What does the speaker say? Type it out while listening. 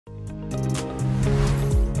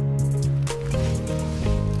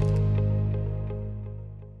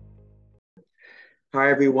Hi,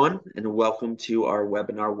 everyone, and welcome to our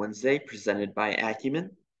webinar Wednesday presented by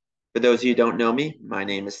Acumen. For those of you who don't know me, my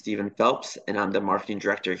name is Stephen Phelps, and I'm the marketing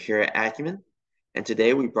director here at Acumen. And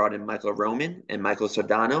today we brought in Michael Roman and Michael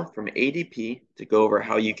Sardano from ADP to go over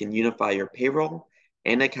how you can unify your payroll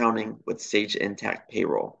and accounting with Sage Intacct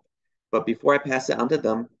Payroll. But before I pass it on to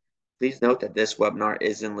them, please note that this webinar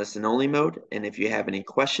is in listen-only mode, and if you have any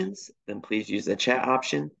questions, then please use the chat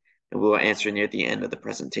option, and we will answer near the end of the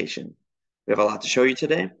presentation. We have a lot to show you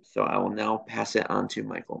today, so I will now pass it on to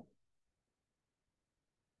Michael.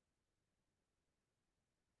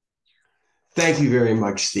 Thank you very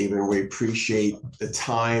much, Stephen. We appreciate the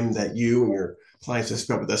time that you and your clients have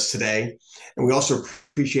spent with us today. And we also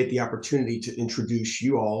appreciate the opportunity to introduce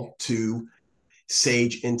you all to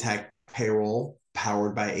Sage Intacct Payroll,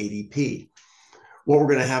 powered by ADP. What we're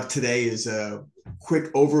going to have today is a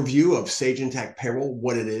quick overview of Sage Intacct Payroll,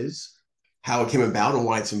 what it is, how it came about, and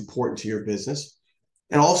why it's important to your business.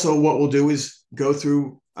 And also what we'll do is go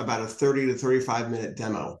through about a 30 to 35-minute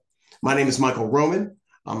demo. My name is Michael Roman.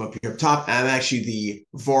 I'm up here up top. I'm actually the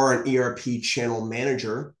VAR and ERP channel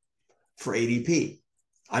manager for ADP.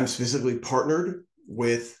 I'm specifically partnered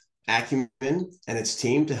with Acumen and its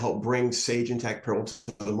team to help bring Sage Intacct Payroll to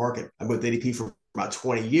the market. I've been with ADP for about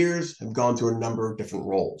 20 years. I've gone through a number of different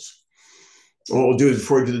roles. And what we'll do is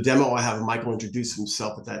before we do the demo, I have Michael introduce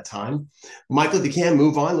himself at that time. Michael, if you can,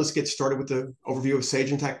 move on. Let's get started with the overview of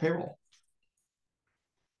Sage Intacct Payroll.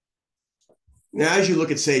 Now, as you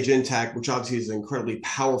look at Sage Intacct, which obviously is an incredibly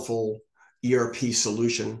powerful ERP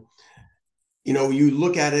solution, you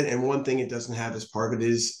look at it, and one thing it doesn't have as part of it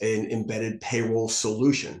is an embedded payroll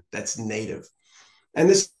solution that's native. And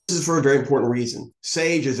this is for a very important reason.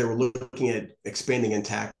 Sage, as they were looking at expanding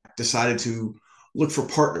Intacct, decided to look for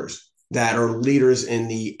partners that are leaders in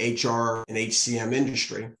the HR and HCM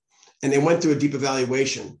industry. And they went through a deep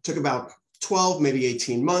evaluation. It took about 12, maybe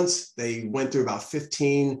 18 months. They went through about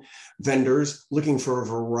 15 vendors looking for a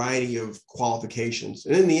variety of qualifications.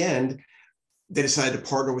 And in the end, they decided to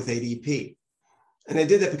partner with ADP. And they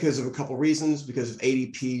did that because of a couple of reasons, because of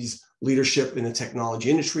ADP's leadership in the technology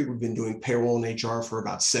industry. We've been doing payroll and HR for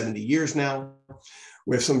about 70 years now.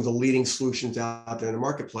 We have some of the leading solutions out there in the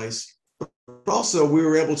marketplace. But also, we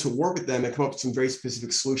were able to work with them and come up with some very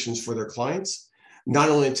specific solutions for their clients, not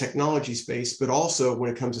only in technology space, but also when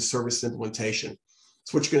it comes to service implementation.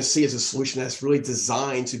 So what you're going to see is a solution that's really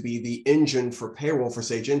designed to be the engine for payroll for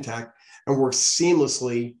Sage Intacct and works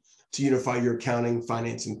seamlessly to unify your accounting,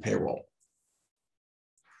 finance, and payroll.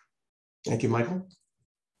 Thank you, Michael.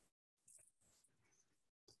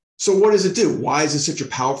 So what does it do? Why is it such a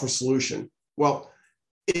powerful solution? Well,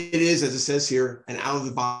 it is, as it says here, an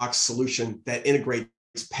out-of-the-box solution that integrates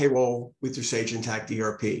payroll with your Sage Intacct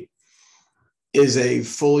ERP. Is a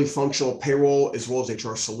fully functional payroll as well as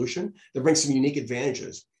HR solution that brings some unique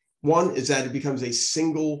advantages. One is that it becomes a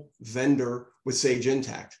single vendor with Sage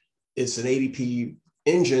Intacct. It's an ADP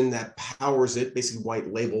engine that powers it, basically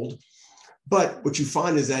white labeled. But what you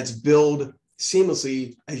find is that it's billed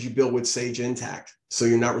seamlessly as you bill with Sage Intacct. So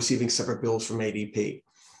you're not receiving separate bills from ADP.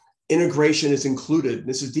 Integration is included.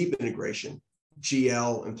 This is deep integration,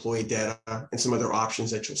 GL, employee data, and some other options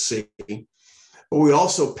that you'll see. But we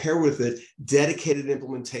also pair with it dedicated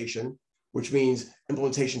implementation, which means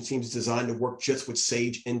implementation teams designed to work just with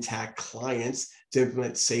Sage Intacct clients to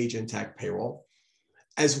implement Sage Intacct Payroll,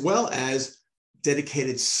 as well as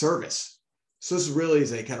dedicated service. So this really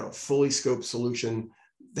is a kind of fully scoped solution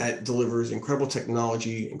that delivers incredible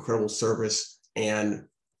technology, incredible service, and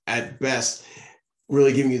at best,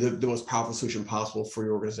 really giving you the most powerful solution possible for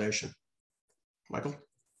your organization. Michael?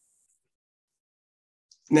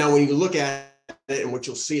 Now, when you look at it, and what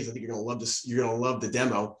you'll see is, I think you're going to love this, you're going to love the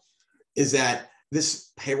demo, is that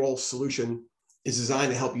this payroll solution is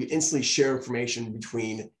designed to help you instantly share information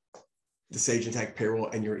between the Sage Intacct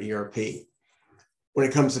Payroll and your ERP. When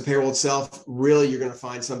it comes to payroll itself, really you're going to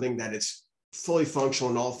find something that is fully functional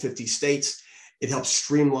in all 50 states. It helps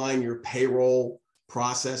streamline your payroll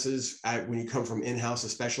processes when you come from in-house,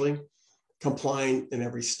 especially compliant in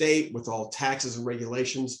every state with all taxes and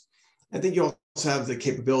regulations. I think you also have the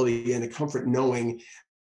capability and the comfort knowing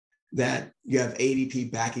that you have ADP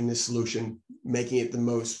backing this solution, making it the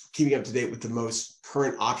most, keeping up to date with the most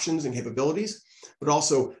current options and capabilities, but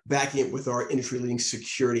also backing it with our industry-leading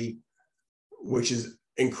security, which is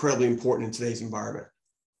incredibly important in today's environment.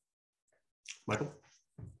 Michael?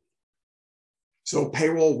 So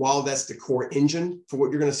payroll, while that's the core engine for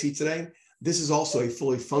what you're going to see today, this is also a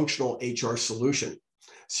fully functional HR solution.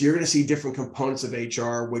 So you're going to see different components of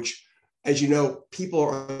HR, which As you know, people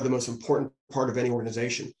are the most important part of any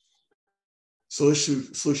organization. So this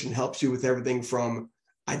solution helps you with everything from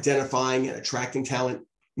identifying and attracting talent,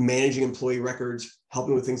 managing employee records,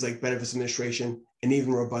 helping with things like benefits administration, and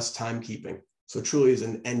even robust timekeeping. So it truly is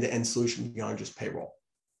an end-to-end solution beyond just payroll.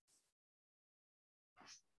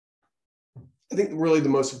 I think really the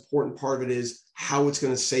most important part of it is how it's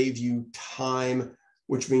going to save you time,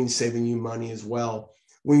 which means saving you money as well.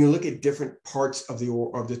 When you look at different parts of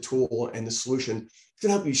the tool and the solution, it's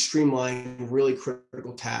going to help you streamline really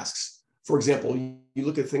critical tasks. For example, you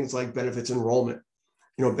look at things like benefits enrollment.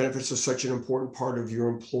 You know, benefits are such an important part of your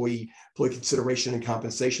employee consideration and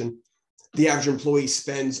compensation. The average employee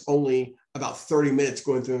spends only about 30 minutes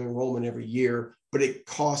going through enrollment every year, but it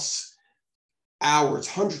costs hours,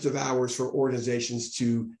 hundreds of hours for organizations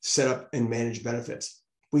to set up and manage benefits.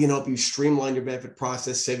 We can help you streamline your benefit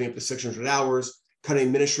process, saving up to 600 hours, cutting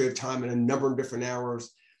administrative time in a number of different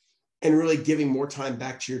hours, and really giving more time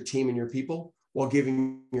back to your team and your people while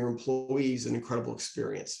giving your employees an incredible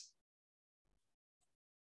experience.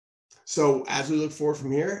 So as we look forward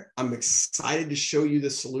from here, I'm excited to show you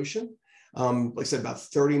this solution. Like I said, about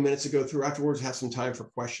 30 minutes to go through. Afterwards, have some time for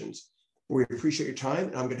questions. We appreciate your time,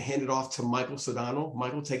 and I'm going to hand it off to Michael Sedano.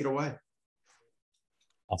 Michael, take it away.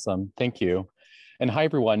 Awesome. Thank you. And hi,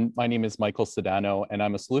 everyone. My name is Michael Sedano, and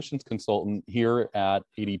I'm a solutions consultant here at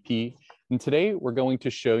ADP. And today, we're going to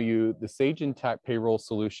show you the Sage Intacct Payroll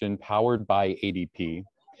solution powered by ADP.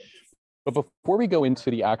 But before we go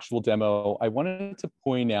into the actual demo, I wanted to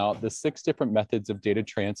point out the 6 different methods of data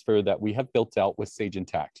transfer that we have built out with Sage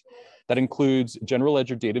Intacct. That includes general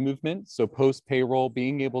ledger data movement, so post-payroll,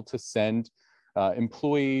 being able to send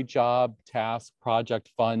employee, job, task,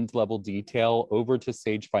 project, fund level detail over to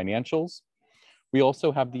Sage Financials. We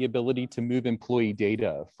also have the ability to move employee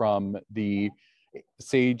data from the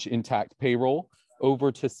Sage Intacct Payroll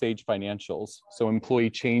over to Sage Financials. So employee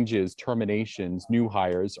changes, terminations, new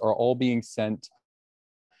hires are all being sent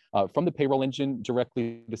from the payroll engine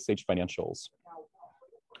directly to Sage Financials.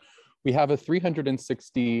 We have a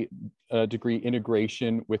 360-degree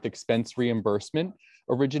integration with expense reimbursement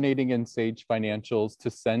originating in Sage Financials to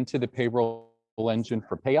send to the payroll engine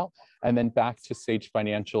for payout, and then back to Sage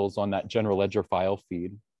Financials on that general ledger file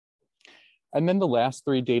feed. And then the last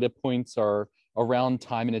 3 data points are around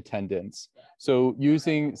time and attendance. So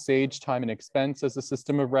using Sage Time and Expense as a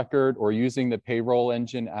system of record, or using the payroll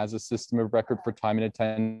engine as a system of record for time and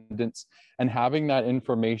attendance, and having that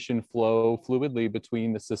information flow fluidly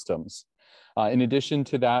between the systems. In addition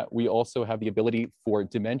to that, we also have the ability for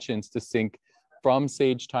dimensions to sync from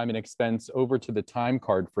Sage Time and Expense over to the time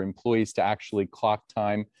card for employees to actually clock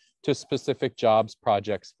time to specific jobs,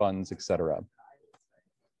 projects, funds, etc.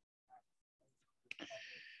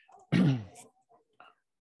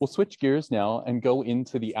 We'll switch gears now and go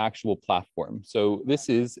into the actual platform. So this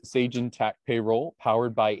is Sage Intacct Payroll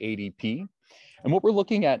powered by ADP. And what we're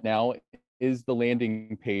looking at now is the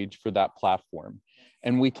landing page for that platform.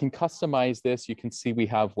 And we can customize this. You can see we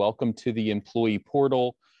have welcome to the employee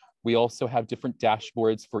portal. We also have different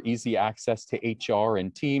dashboards for easy access to HR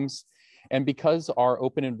and teams. And because our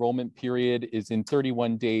open enrollment period is in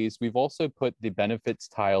 31 days, we've also put the benefits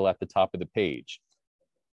tile at the top of the page.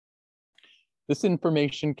 This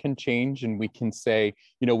information can change, and we can say,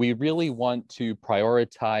 you know, we really want to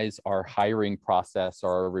prioritize our hiring process,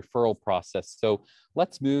 our referral process. So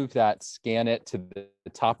let's move that, scan it to the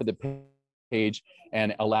top of the page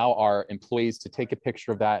and allow our employees to take a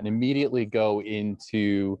picture of that and immediately go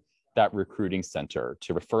into that recruiting center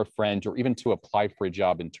to refer a friend or even to apply for a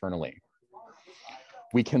job internally.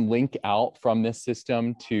 We can link out from this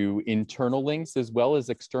system to internal links as well as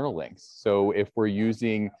external links. So if we're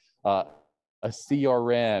using a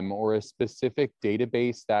CRM or a specific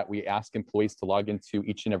database that we ask employees to log into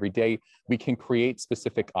each and every day, we can create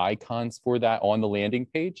specific icons for that on the landing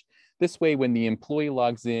page. This way, when the employee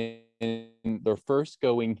logs in, they're first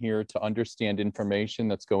going here to understand information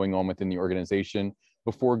that's going on within the organization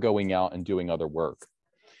before going out and doing other work.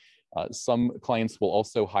 Some clients will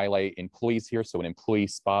also highlight employees here, so an employee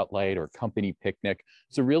spotlight or company picnic.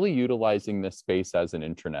 So really utilizing this space as an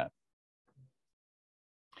intranet.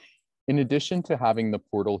 In addition to having the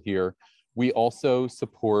portal here, we also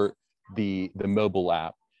support the mobile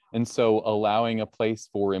app. And so allowing a place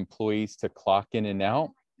for employees to clock in and out,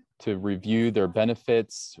 to review their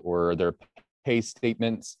benefits or their pay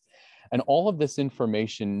statements. And all of this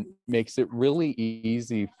information makes it really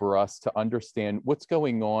easy for us to understand what's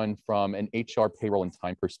going on from an HR, payroll, and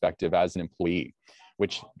time perspective as an employee,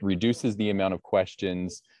 which reduces the amount of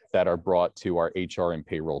questions that are brought to our HR and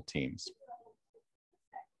payroll teams.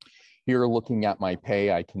 Here, looking at my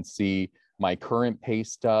pay, I can see my current pay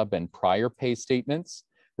stub and prior pay statements.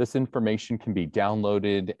 This information can be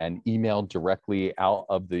downloaded and emailed directly out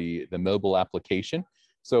of the mobile application.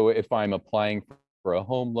 So if I'm applying for a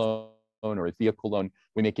home loan or a vehicle loan,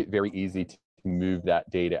 we make it very easy to move that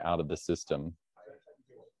data out of the system.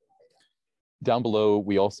 Down below,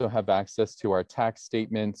 we also have access to our tax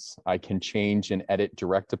statements. I can change and edit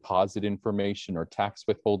direct deposit information or tax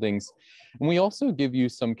withholdings. And we also give you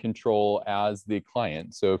some control as the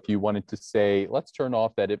client. So if you wanted to say, let's turn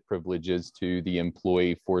off edit privileges to the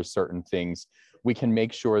employee for certain things, we can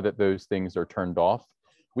make sure that those things are turned off.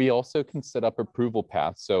 We also can set up approval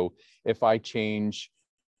paths. So if I change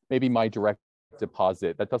maybe my direct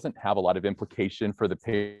deposit, that doesn't have a lot of implication for the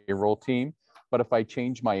payroll team. But if I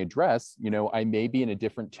change my address, I may be in a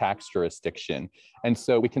different tax jurisdiction. And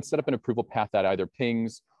so we can set up an approval path that either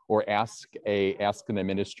pings or ask an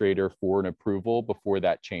administrator for an approval before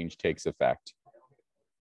that change takes effect.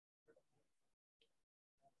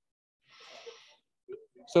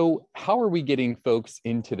 So how are we getting folks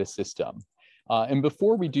into the system? And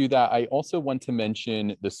before we do that, I also want to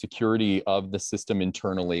mention the security of the system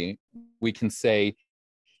internally. We can say,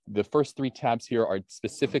 the first 3 tabs here are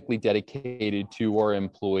specifically dedicated to our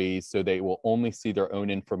employees, so they will only see their own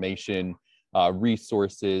information,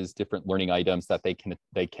 resources, different learning items that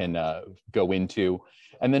they can go into.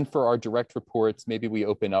 And then for our direct reports, maybe we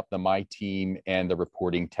open up the My Team and the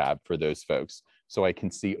Reporting tab for those folks. So I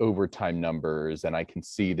can see overtime numbers and I can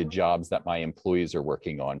see the jobs that my employees are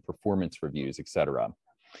working on, performance reviews, et cetera.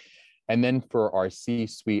 And then for our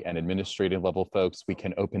C-suite and administrative level folks, we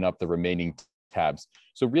can open up the remaining tabs.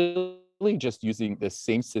 So really just using the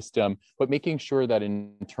same system, but making sure that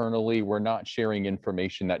internally we're not sharing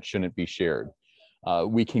information that shouldn't be shared.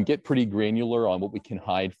 We can get pretty granular on what we can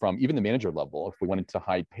hide from even the manager level. If we wanted to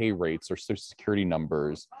hide pay rates or social security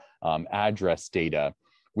numbers, address data,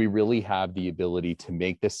 we really have the ability to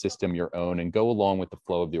make this system your own and go along with the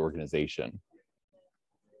flow of the organization.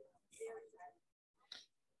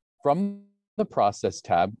 From the process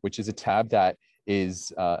tab, which is a tab that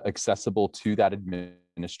is accessible to that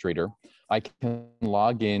administrator, I can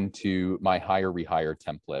log into my hire rehire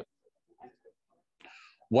template.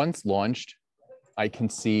 Once launched, I can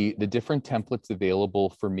see the different templates available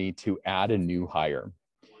for me to add a new hire.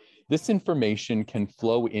 This information can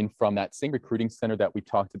flow in from that same recruiting center that we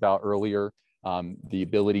talked about earlier, the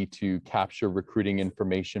ability to capture recruiting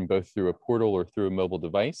information both through a portal or through a mobile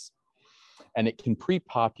device, and it can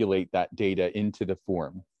pre-populate that data into the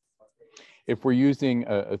form. If we're using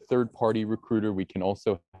a third-party recruiter, we can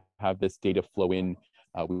also have this data flow in.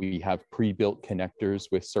 We have pre-built connectors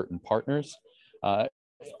with certain partners.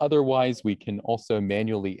 Otherwise, we can also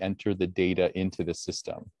manually enter the data into the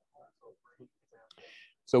system.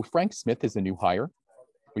 So Frank Smith is a new hire.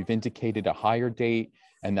 We've indicated a hire date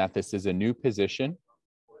and that this is a new position.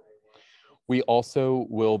 We also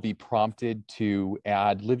will be prompted to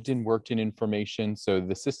add lived in, worked in information. So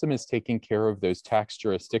the system is taking care of those tax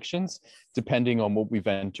jurisdictions, depending on what we've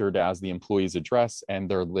entered as the employee's address and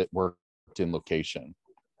their worked in location.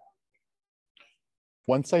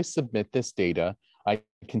 Once I submit this data, I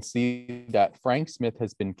can see that Frank Smith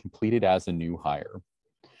has been completed as a new hire.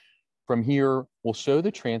 From here, we'll show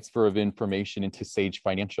the transfer of information into Sage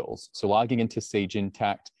Financials. So logging into Sage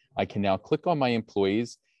Intacct, I can now click on my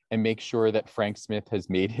employees and make sure that Frank Smith has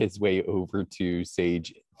made his way over to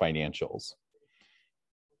Sage Financials.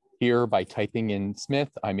 Here, by typing in Smith,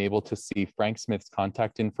 I'm able to see Frank Smith's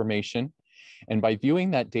contact information. And by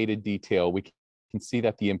viewing that data detail, we can see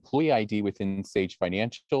that the employee ID within Sage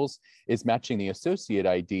Financials is matching the associate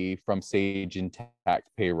ID from Sage Intacct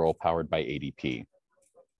Payroll powered by ADP.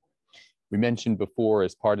 We mentioned before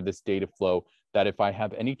as part of this data flow that if I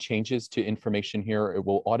have any changes to information here, it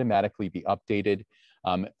will automatically be updated.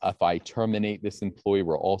 If I terminate this employee,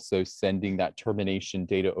 we're also sending that termination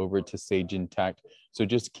data over to Sage Intacct. So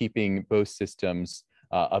just keeping both systems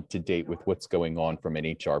up to date with what's going on from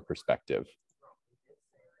an HR perspective.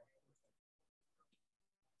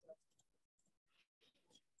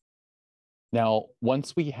 Now,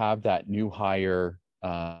 once we have that new hire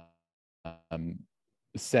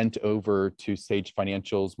sent over to Sage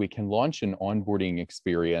Financials, we can launch an onboarding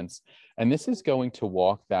experience. And this is going to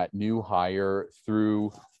walk that new hire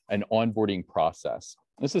through an onboarding process.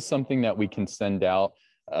 This is something that we can send out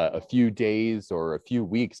a few days or a few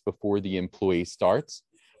weeks before the employee starts.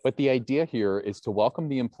 But the idea here is to welcome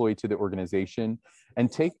the employee to the organization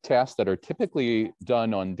and take tasks that are typically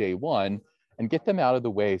done on day one and get them out of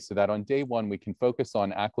the way so that on day one, we can focus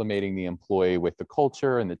on acclimating the employee with the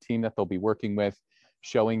culture and the team that they'll be working with,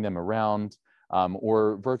 showing them around,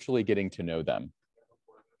 or virtually getting to know them.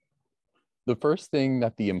 The first thing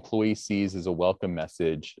that the employee sees is a welcome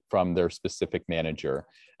message from their specific manager.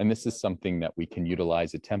 And this is something that we can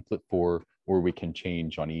utilize a template for, or we can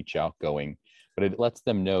change on each outgoing, but it lets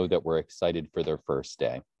them know that we're excited for their first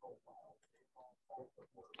day.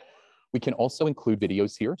 We can also include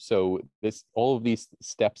videos here. So all of these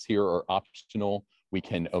steps here are optional. We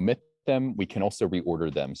can omit them. We can also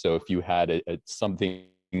reorder them. So if you had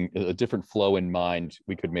a different flow in mind,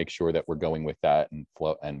 we could make sure that we're going with that and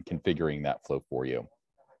configuring that flow for you.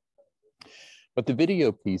 But the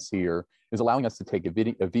video piece here is allowing us to take a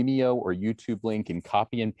Vimeo or YouTube link and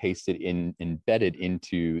copy and paste it embedded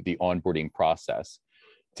into the onboarding process.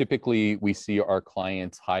 Typically, we see our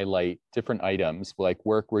clients highlight different items like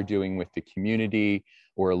work we're doing with the community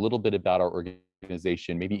or a little bit about our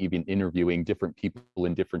organization, maybe even interviewing different people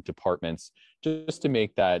in different departments, just to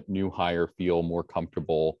make that new hire feel more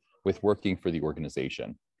comfortable with working for the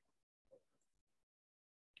organization.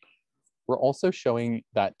 We're also showing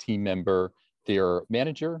that team member their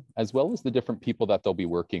manager, as well as the different people that they'll be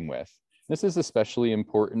working with. This is especially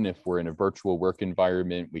important if we're in a virtual work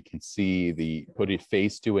environment. We can see put a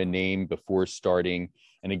face to a name before starting.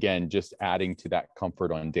 And again, just adding to that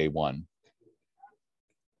comfort on day one.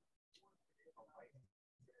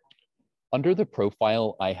 Under the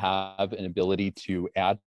profile, I have an ability to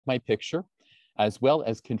add my picture, as well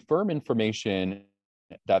as confirm information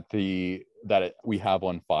that we have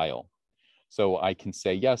on file. So I can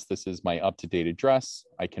say, yes, this is my up-to-date address.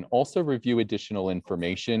 I can also review additional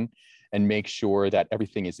information and make sure that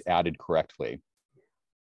everything is added correctly.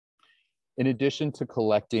 In addition to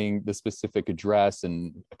collecting the specific address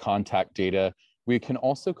and contact data, we can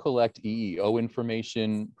also collect EEO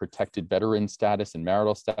information, protected veteran status and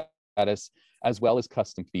marital status, as well as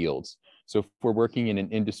custom fields. So if we're working in an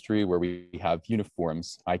industry where we have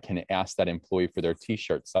uniforms, I can ask that employee for their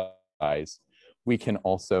t-shirt size. We can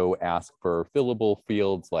also ask for fillable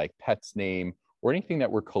fields like pet's name or anything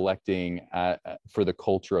that we're collecting for the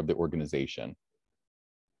culture of the organization.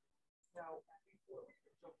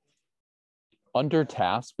 Under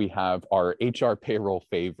tasks, we have our HR payroll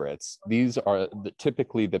favorites. These are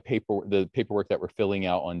typically the paperwork that we're filling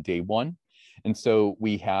out on day one. And so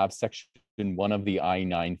we have section 1 of the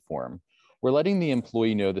I-9 form. We're letting the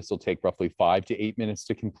employee know this will take roughly 5 to 8 minutes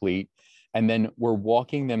to complete. And then we're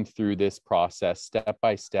walking them through this process step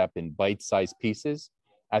by step in bite-sized pieces.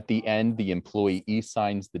 At the end, the employee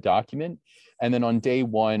e-signs the document. And then on day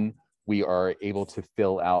 1, we are able to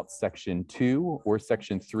fill out section 2 or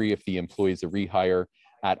section 3 if the employee is a rehire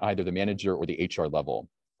at either the manager or the HR level.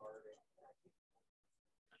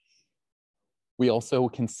 We also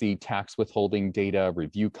can see tax withholding data,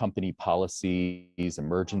 review company policies,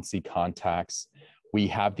 emergency contacts. We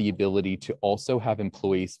have the ability to also have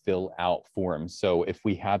employees fill out forms. So if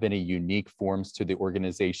we have any unique forms to the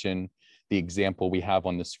organization, the example we have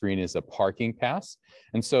on the screen is a parking pass.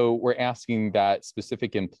 And so we're asking that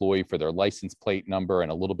specific employee for their license plate number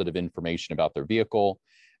and a little bit of information about their vehicle.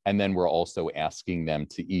 And then we're also asking them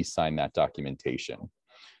to e-sign that documentation.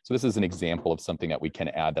 So this is an example of something that we can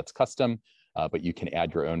add that's custom, but you can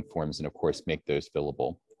add your own forms and of course make those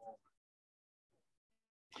fillable.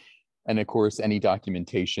 And of course, any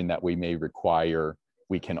documentation that we may require,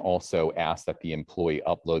 we can also ask that the employee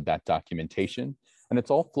upload that documentation. And it's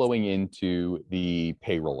all flowing into the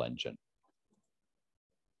payroll engine.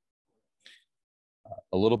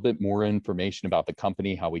 A little bit more information about the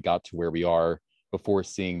company, how we got to where we are before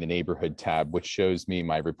seeing the neighborhood tab, which shows me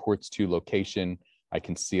my reports to location. I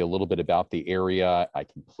can see a little bit about the area. I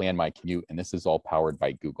can plan my commute, and this is all powered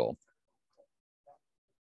by Google.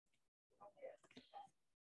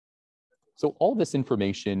 So all this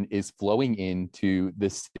information is flowing into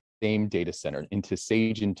this same data center, into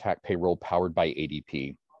Sage Intacct Payroll powered by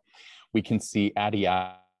ADP. We can see Addie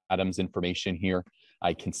Adams information here.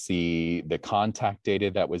 I can see the contact data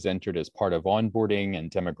that was entered as part of onboarding and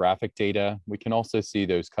demographic data. We can also see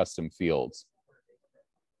those custom fields.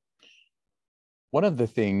 One of the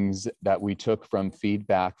things that we took from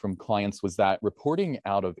feedback from clients was that reporting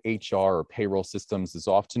out of HR or payroll systems is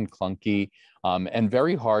often clunky and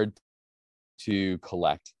very hard to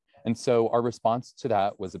collect. And so our response to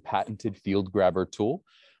that was a patented field grabber tool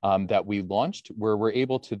that we launched, where we're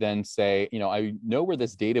able to then say, you know, I know where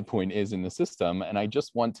this data point is in the system, and I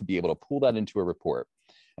just want to be able to pull that into a report.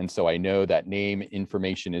 And so I know that name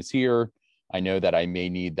information is here. I know that I may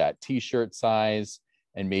need that t-shirt size,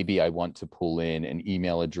 and maybe I want to pull in an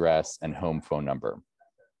email address and home phone number.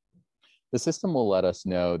 The system will let us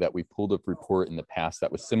know that we pulled a report in the past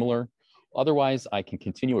that was similar. Otherwise, I can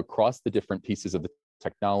continue across the different pieces of the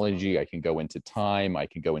technology. I can go into time, I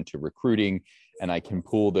can go into recruiting, and I can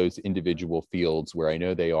pull those individual fields where I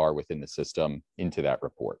know they are within the system into that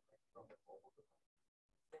report.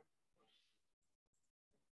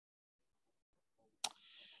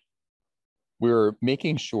 We're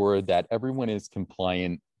making sure that everyone is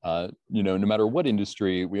compliant. No matter what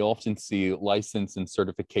industry, we often see license and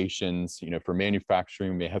certifications. For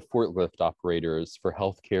manufacturing, we may have forklift operators. For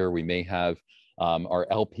healthcare, we may have our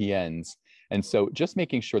LPNs. And so just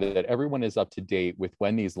making sure that everyone is up to date with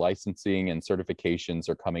when these licensing and certifications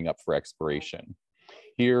are coming up for expiration.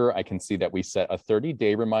 Here, I can see that we set a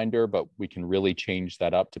 30-day reminder, but we can really change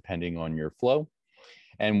that up depending on your flow.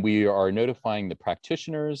 And we are notifying the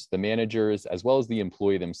practitioners, the managers, as well as the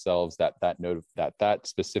employee themselves that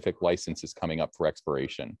specific license is coming up for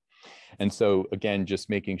expiration. And so again, just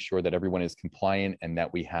making sure that everyone is compliant and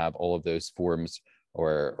that we have all of those forms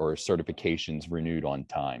or certifications renewed on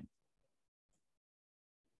time.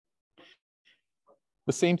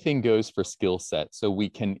 The same thing goes for skill set. So we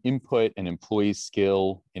can input an employee's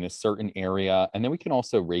skill in a certain area, and then we can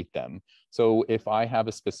also rate them. So if I have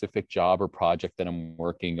a specific job or project that I'm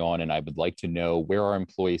working on and I would like to know where our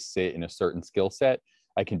employees sit in a certain skill set,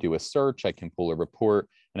 I can do a search, I can pull a report,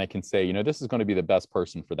 and I can say, this is going to be the best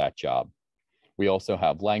person for that job. We also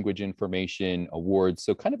have language information, awards,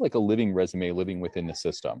 so kind of like a living resume living within the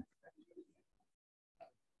system.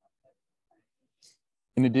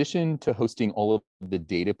 In addition to hosting all of the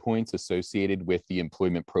data points associated with the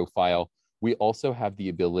employment profile, we also have the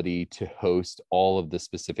ability to host all of the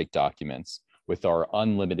specific documents with our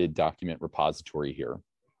unlimited document repository here.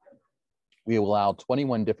 We allow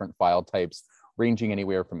 21 different file types ranging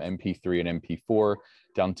anywhere from MP3 and MP4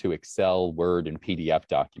 down to Excel, Word, and PDF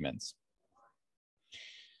documents.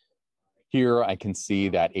 Here I can see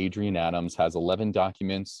that Adrienne Adams has 11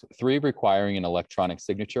 documents, 3 requiring an electronic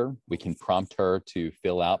signature. We can prompt her to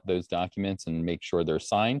fill out those documents and make sure they're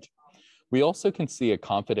signed. We also can see a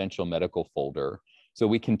confidential medical folder. So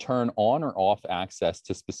we can turn on or off access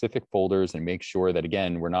to specific folders and make sure that,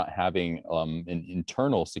 again, we're not having an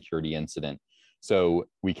internal security incident. So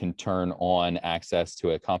we can turn on access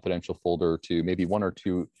to a confidential folder to maybe 1 or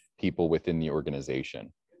 2 people within the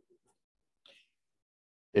organization.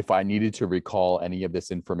 If I needed to recall any of this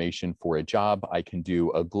information for a job, I can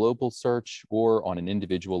do a global search, or on an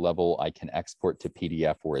individual level, I can export to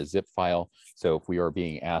PDF or a zip file. So if we are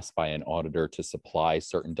being asked by an auditor to supply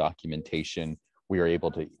certain documentation, we are able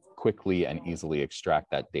to quickly and easily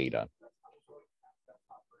extract that data.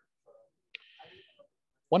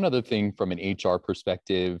 One other thing from an HR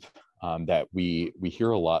perspective that we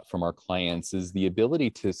hear a lot from our clients is the ability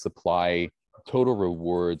to supply total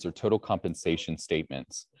rewards or total compensation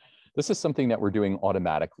statements. This is something that we're doing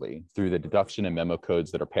automatically through the deduction and memo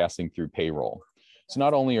codes that are passing through payroll. So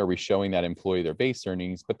not only are we showing that employee their base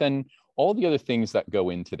earnings, but then all the other things that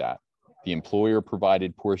go into that. The employer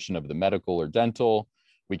provided portion of the medical or dental.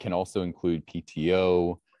 We can also include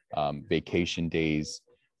PTO, vacation days,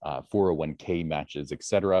 401k matches,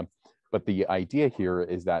 etc. But the idea here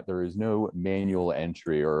is that there is no manual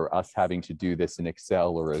entry or us having to do this in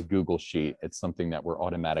Excel or a Google sheet. It's something that we're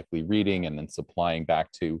automatically reading and then supplying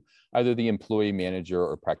back to either the employee, manager,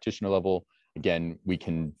 or practitioner level. Again, we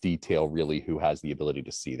can detail really who has the ability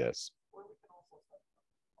to see this.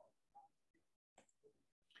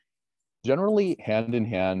 Generally, hand in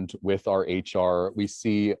hand with our HR, we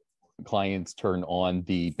see clients turn on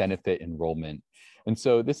the benefit enrollment. And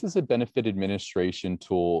so this is a benefit administration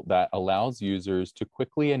tool that allows users to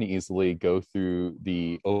quickly and easily go through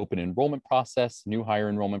the open enrollment process, new hire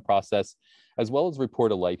enrollment process, as well as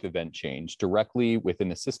report a life event change directly within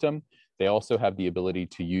the system. They also have the ability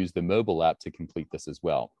to use the mobile app to complete this as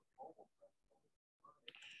well.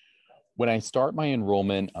 When I start my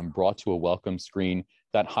enrollment, I'm brought to a welcome screen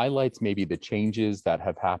that highlights maybe the changes that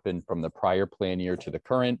have happened from the prior plan year to the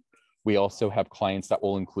current. We also have clients that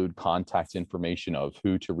will include contact information of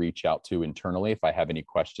who to reach out to internally if I have any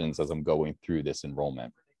questions as I'm going through this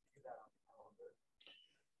enrollment.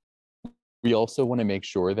 We also want to make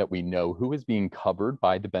sure that we know who is being covered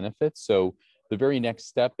by the benefits. So the very next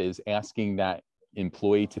step is asking that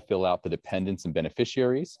employee to fill out the dependents and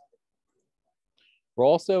beneficiaries. We'll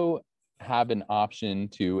also have an option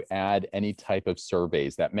to add any type of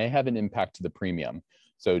surveys that may have an impact to the premium.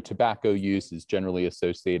 So tobacco use is generally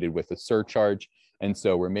associated with a surcharge. And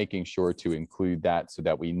so we're making sure to include that so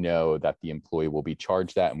that we know that the employee will be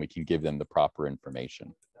charged that and we can give them the proper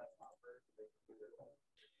information.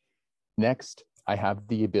 Next, I have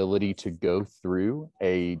the ability to go through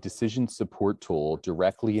a decision support tool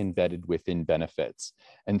directly embedded within benefits.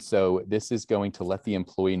 And so this is going to let the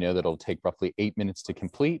employee know that it'll take roughly 8 minutes to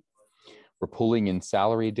complete. We're pulling in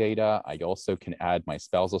salary data. I also can add my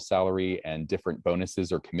spousal salary and different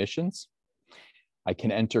bonuses or commissions. I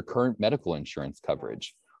can enter current medical insurance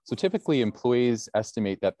coverage. So typically employees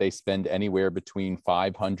estimate that they spend anywhere between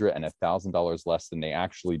 $500 and $1,000 less than they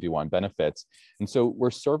actually do on benefits. And so we're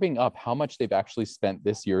serving up how much they've actually spent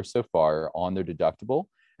this year so far on their deductible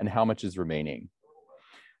and how much is remaining.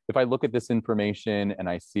 If I look at this information and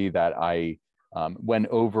I see that I went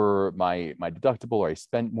over my deductible, or I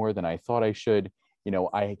spent more than I thought I should,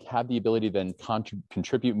 I have the ability to then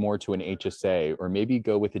contribute more to an HSA, or maybe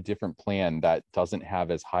go with a different plan that doesn't have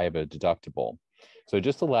as high of a deductible. So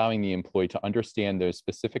just allowing the employee to understand those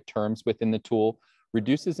specific terms within the tool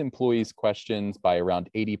reduces employees' questions by around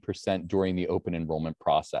 80% during the open enrollment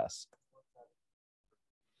process.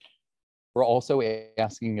 We're also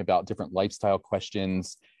asking about different lifestyle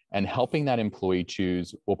questions, and helping that employee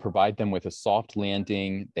choose will provide them with a soft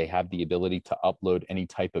landing. They have the ability to upload any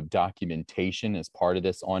type of documentation as part of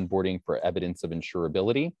this onboarding for evidence of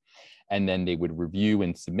insurability. And then they would review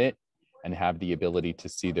and submit and have the ability to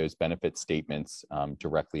see those benefit statements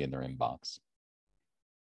directly in their inbox.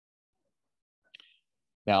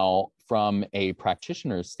 Now, from a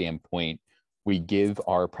practitioner's standpoint, we give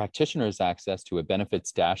our practitioners access to a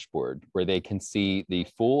benefits dashboard where they can see the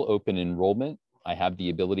full open enrollment. I have the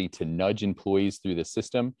ability to nudge employees through the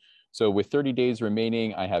system. So with 30 days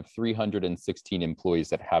remaining, I have 316 employees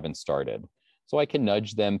that haven't started. So I can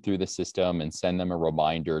nudge them through the system and send them a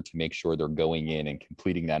reminder to make sure they're going in and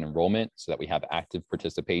completing that enrollment so that we have active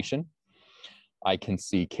participation. I can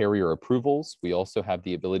see carrier approvals. We also have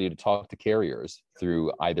the ability to talk to carriers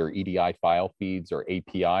through either EDI file feeds or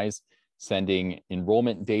APIs, sending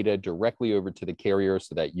enrollment data directly over to the carrier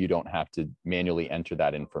so that you don't have to manually enter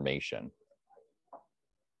that information.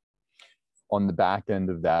 On the back end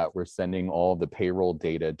of that, we're sending all the payroll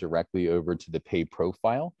data directly over to the pay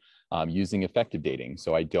profile using effective dating.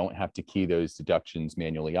 So I don't have to key those deductions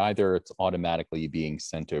manually either. It's automatically being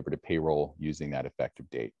sent over to payroll using that effective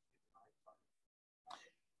date.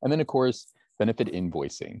 And then, of course, benefit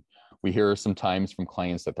invoicing. We hear sometimes from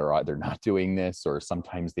clients that they're either not doing this, or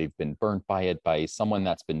sometimes they've been burnt by it by someone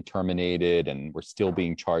that's been terminated and we're still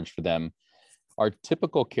being charged for them. Our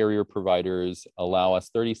typical carrier providers allow us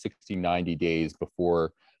 30, 60, 90 days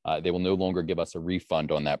before they will no longer give us a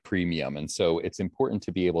refund on that premium. And so it's important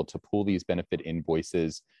to be able to pull these benefit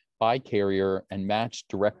invoices by carrier and match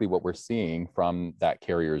directly what we're seeing from that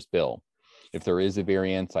carrier's bill. If there is a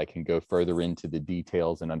variance, I can go further into the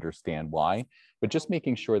details and understand why, but just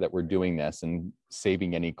making sure that we're doing this and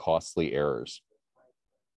saving any costly errors.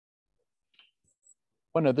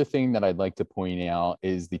 One other thing that I'd like to point out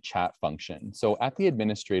is the chat function. So at the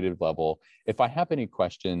administrative level, if I have any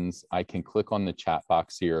questions, I can click on the chat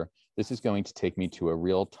box here. This is going to take me to a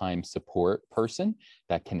real-time support person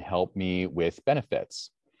that can help me with benefits.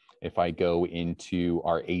 If I go into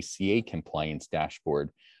our ACA compliance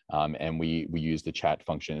dashboard and we use the chat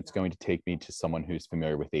function, it's going to take me to someone who's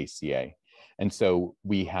familiar with ACA. And so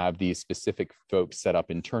we have these specific folks set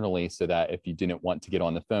up internally so that if you didn't want to get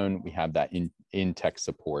on the phone, we have that in tech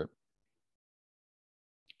support.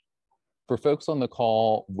 For folks on the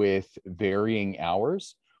call with varying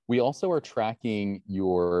hours, we also are tracking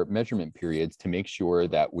your measurement periods to make sure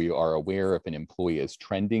that we are aware if an employee is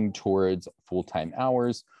trending towards full-time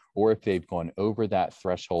hours, or if they've gone over that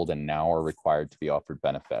threshold and now are required to be offered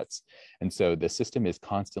benefits. And so the system is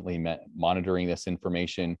constantly monitoring this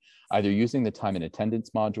information, either using the time and attendance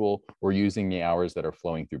module or using the hours that are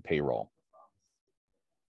flowing through payroll.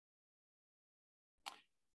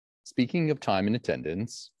 Speaking of time and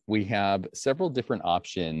attendance, we have several different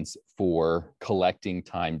options for collecting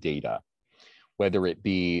time data, whether it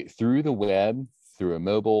be through the web, through a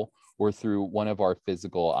mobile, or through one of our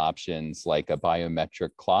physical options like a biometric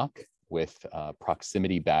clock with a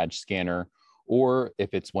proximity badge scanner, or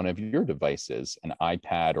if it's one of your devices, an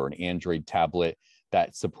iPad or an Android tablet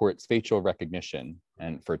that supports facial recognition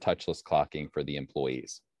and for touchless clocking for the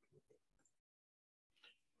employees.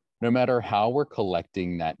 No matter how we're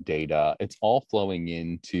collecting that data, it's all flowing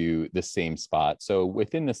into the same spot. So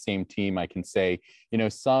within the same team, I can say,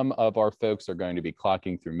 some of our folks are going to be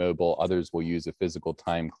clocking through mobile, others will use a physical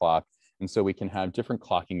time clock. And so we can have different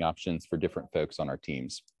clocking options for different folks on our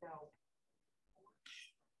teams.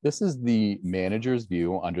 This is the manager's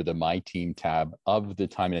view under the My Team tab of the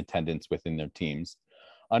time and attendance within their teams.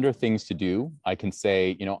 Under things to do, I can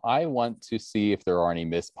say, I want to see if there are any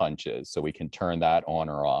missed punches, so we can turn that on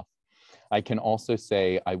or off. I can also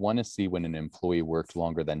say, I want to see when an employee worked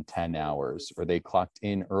longer than 10 hours, or they clocked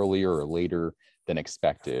in earlier or later than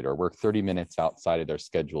expected, or worked 30 minutes outside of their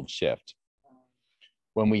scheduled shift.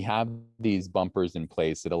 When we have these bumpers in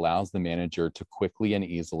place, it allows the manager to quickly and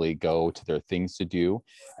easily go to their things to do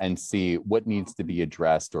and see what needs to be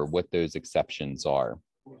addressed or what those exceptions are.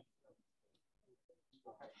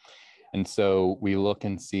 And so we look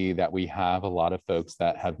and see that we have a lot of folks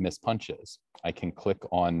that have missed punches. I can click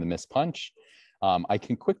on the missed punch. I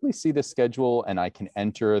can quickly see the schedule and I can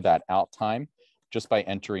enter that out time just by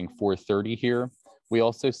entering 4:30 here. We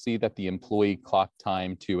also see that the employee clocked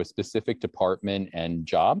time to a specific department and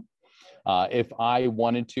job. If I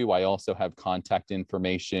wanted to, I also have contact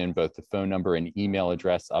information, both the phone number and email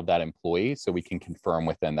address of that employee, so we can confirm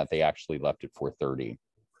with them that they actually left at 4:30.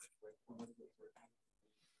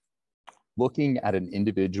 Looking at an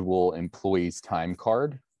individual employee's time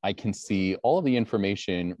card, I can see all of the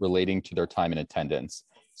information relating to their time and attendance.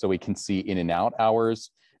 So we can see in and out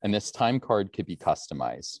hours, and this time card could be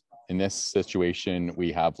customized. In this situation,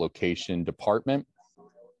 we have location, department,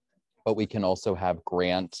 but we can also have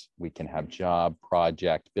grant, we can have job,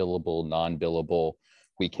 project, billable, non-billable.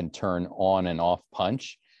 We can turn on and off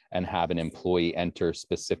punch and have an employee enter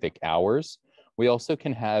specific hours. We also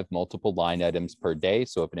can have multiple line items per day.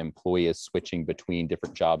 So if an employee is switching between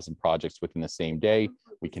different jobs and projects within the same day,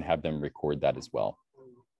 we can have them record that as well.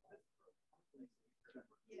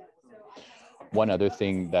 One other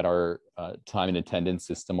thing that our time and attendance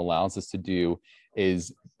system allows us to do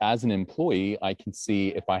is, as an employee, I can see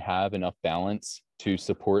if I have enough balance to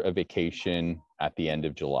support a vacation at the end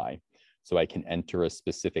of July. So I can enter a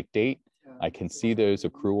specific date, I can see those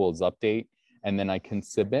accruals update, and then I can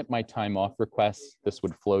submit my time off request. This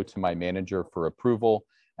would flow to my manager for approval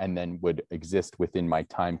and then would exist within my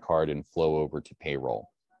time card and flow over to payroll.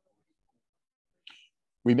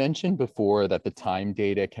 We mentioned before that the time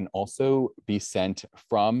data can also be sent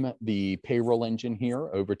from the payroll engine here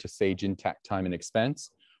over to Sage Intacct Time and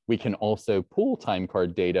Expense. We can also pull time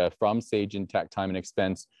card data from Sage Intacct Time and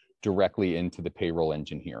Expense directly into the payroll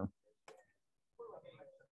engine here.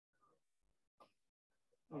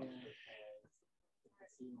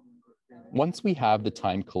 Once we have the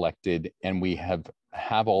time collected and we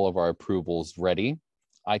have all of our approvals ready,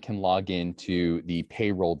 I can log into the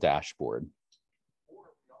payroll dashboard.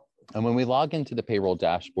 And when we log into the payroll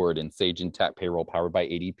dashboard in Sage Intacct Payroll powered by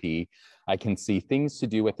ADP, I can see things to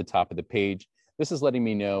do at the top of the page. This is letting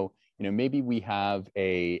me know, maybe we have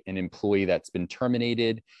an employee that's been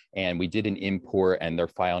terminated and we did an import and their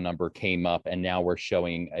file number came up and now we're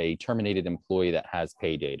showing a terminated employee that has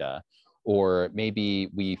pay data. Or maybe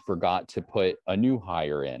we forgot to put a new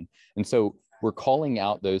hire in. And so we're calling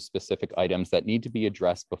out those specific items that need to be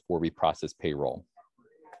addressed before we process payroll.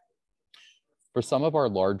 For some of our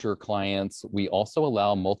larger clients, we also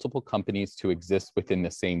allow multiple companies to exist within the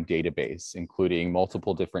same database, including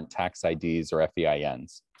multiple different tax IDs or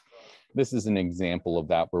FEINs. This is an example of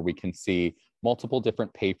that, where we can see multiple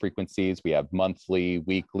different pay frequencies. We have monthly,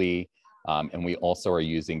 weekly, and we also are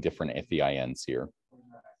using different FEINs here.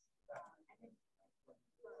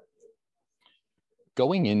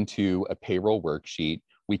 Going into a payroll worksheet,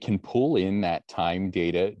 we can pull in that time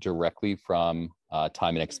data directly from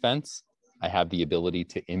time and expense. I have the ability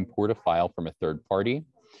to import a file from a third party.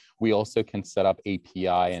 We also can set up API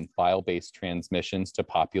and file-based transmissions to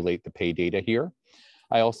populate the pay data here.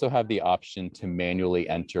 I also have the option to manually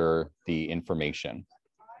enter the information.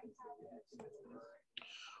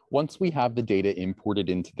 Once we have the data imported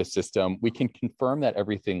into the system, we can confirm that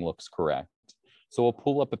everything looks correct. So we'll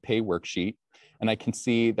pull up a pay worksheet, and I can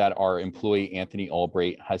see that our employee, Anthony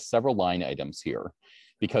Albright, has several line items here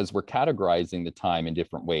because we're categorizing the time in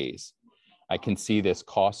different ways. I can see this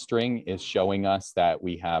cost string is showing us that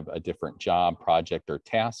we have a different job, project, or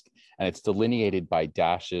task, and it's delineated by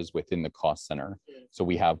dashes within the cost center. So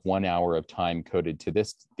we have 1 hour of time coded to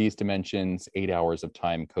these dimensions, 8 hours of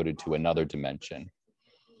time coded to another dimension.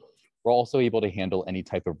 We're also able to handle any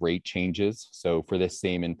type of rate changes. So for this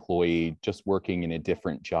same employee, just working in a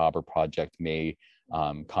different job or project may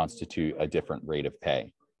constitute a different rate of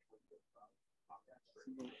pay.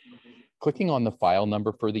 Clicking on the file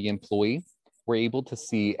number for the employee, we're able to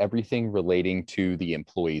see everything relating to the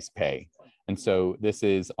employee's pay. And so this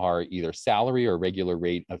is our either salary or regular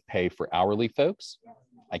rate of pay for hourly folks.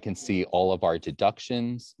 I can see all of our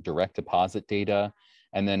deductions, direct deposit data,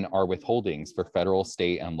 and then our withholdings for federal,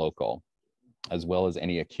 state, and local, as well as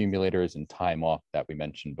any accumulators and time off that we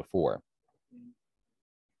mentioned before.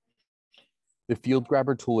 The field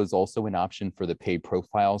grabber tool is also an option for the pay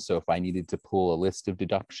profile. So if I needed to pull a list of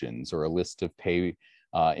deductions or a list of pay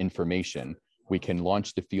information, we can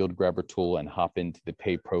launch the field grabber tool and hop into the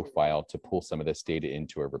pay profile to pull some of this data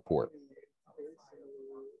into a report.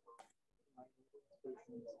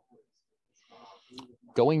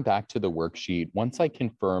 Going back to the worksheet, once I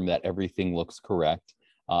confirm that everything looks correct,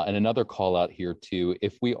 and another call out here too,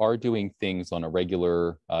 if we are doing things on a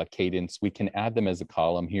regular cadence, we can add them as a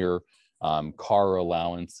column here. Car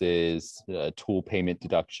allowances, tool payment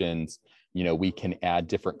deductions, we can add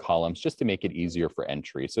different columns just to make it easier for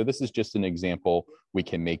entry. So this is just an example. We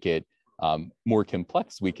can make it more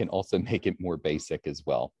complex. We can also make it more basic as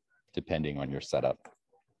well, depending on your setup.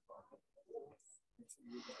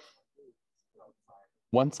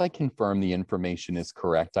 Once I confirm the information is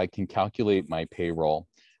correct, I can calculate my payroll.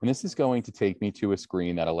 And this is going to take me to a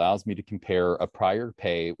screen that allows me to compare a prior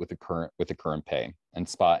pay with a current pay and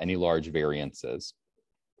spot any large variances.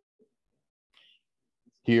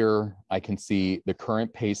 Here, I can see the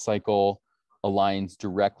current pay cycle aligns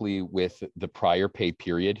directly with the prior pay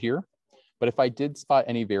period here. But if I did spot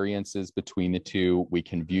any variances between the two, we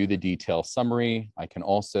can view the detail summary. I can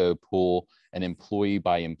also pull an employee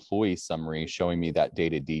by employee summary showing me that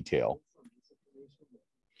data detail.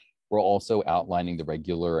 We're also outlining the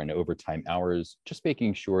regular and overtime hours, just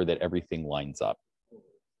making sure that everything lines up.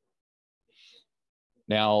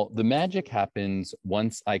 Now, the magic happens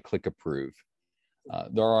once I click approve.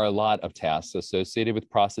 There are a lot of tasks associated with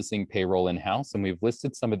processing payroll in-house, and we've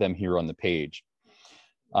listed some of them here on the page.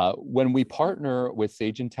 When we partner with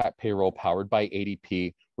Sage Intacct Payroll powered by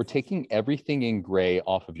ADP, we're taking everything in gray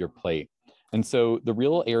off of your plate. And so the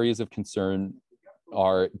real areas of concern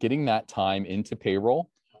are getting that time into payroll,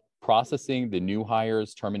 processing the new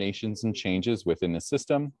hires, terminations, and changes within the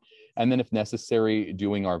system, and then if necessary,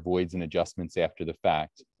 doing our voids and adjustments after the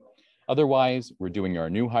fact. Otherwise, we're doing our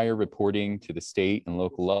new hire reporting to the state and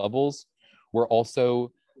local levels. We're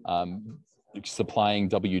also supplying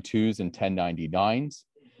W-2s and 1099s.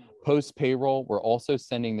 Post-payroll, we're also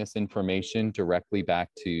sending this information directly back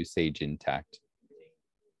to Sage Intacct.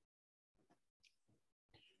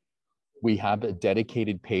 We have a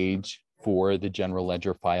dedicated page for the general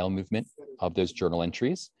ledger file movement of those journal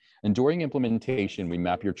entries. And during implementation, we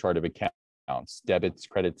map your chart of accounts, debits,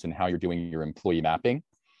 credits, and how you're doing your employee mapping.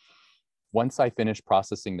 Once I finish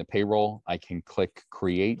processing the payroll, I can click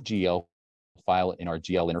Create GL File in our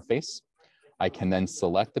GL interface. I can then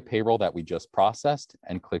select the payroll that we just processed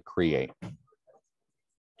and click Create.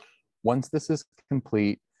 Once this is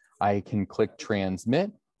complete, I can click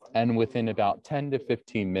Transmit, and within about 10 to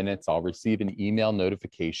 15 minutes, I'll receive an email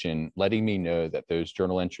notification letting me know that those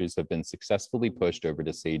journal entries have been successfully pushed over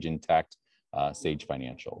to Sage Intacct, Sage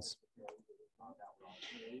Financials.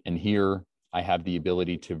 And here, I have the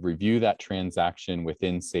ability to review that transaction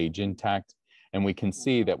within Sage Intacct, and we can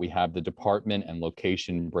see that we have the department and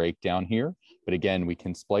location breakdown here. But again, we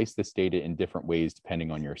can splice this data in different ways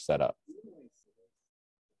depending on your setup.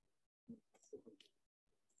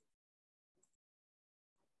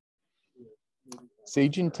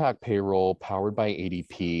 Sage Intacct Payroll, powered by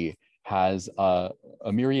ADP, has a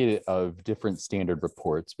myriad of different standard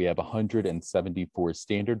reports. We have 174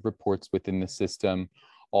 standard reports within the system,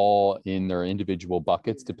 all in their individual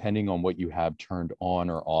buckets, depending on what you have turned on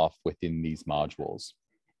or off within these modules.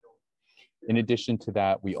 In addition to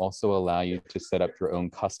that, we also allow you to set up your own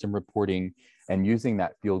custom reporting and using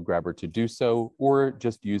that field grabber to do so, or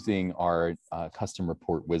just using our custom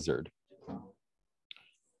report wizard.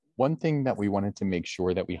 One thing that we wanted to make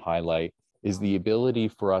sure that we highlight is the ability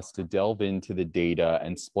for us to delve into the data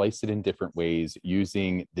and splice it in different ways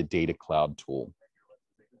using the Data Cloud tool.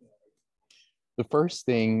 The first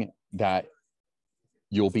thing that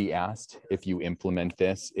you'll be asked if you implement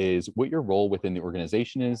this is what your role within the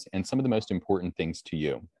organization is and some of the most important things to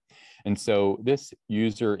you. And so this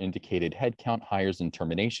user indicated headcount, hires, and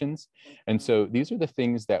terminations. And so these are the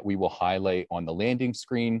things that we will highlight on the landing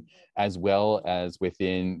screen as well as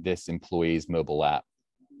within this employee's mobile app.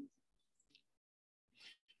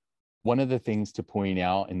 One of the things to point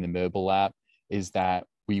out in the mobile app is that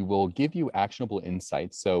we will give you actionable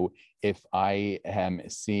insights. So if I am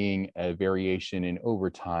seeing a variation in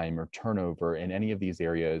overtime or turnover in any of these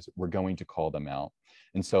areas, we're going to call them out.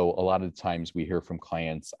 And so a lot of the times we hear from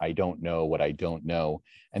clients, I don't know what I don't know.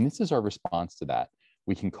 And this is our response to that.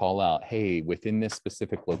 We can call out, hey, within this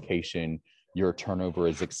specific location, your turnover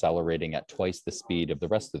is accelerating at twice the speed of the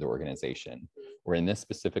rest of the organization. Or in this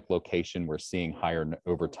specific location, we're seeing higher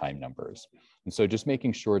overtime numbers. And so just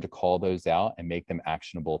making sure to call those out and make them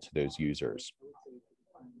actionable to those users.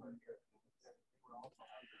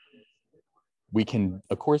 We can,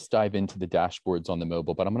 of course, dive into the dashboards on the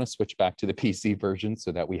mobile, but I'm going to switch back to the PC version so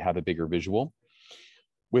that we have a bigger visual.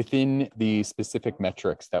 Within the specific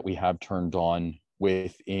metrics that we have turned on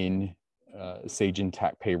within Sage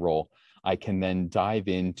Intacct Payroll, I can then dive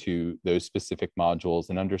into those specific modules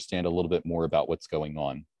and understand a little bit more about what's going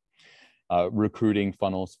on. recruiting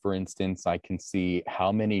funnels, for instance, I can see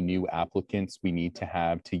how many new applicants we need to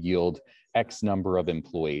have to yield X number of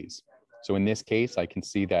employees. So in this case, I can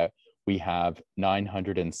see that we have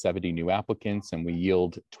 970 new applicants and we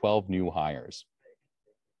yield 12 new hires.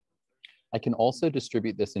 I can also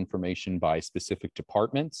distribute this information by specific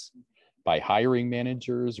departments, by hiring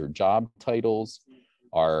managers or job titles,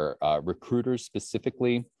 our recruiters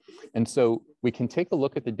specifically. And so we can take a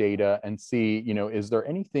look at the data and see, is there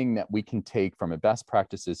anything that we can take from a best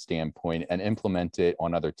practices standpoint and implement it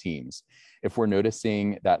on other teams? If we're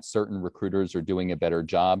noticing that certain recruiters are doing a better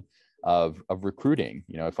job of recruiting,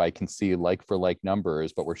 if I can see like for like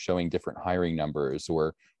numbers, but we're showing different hiring numbers,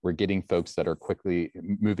 or we're getting folks that are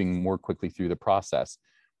moving more quickly through the process,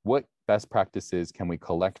 what best practices can we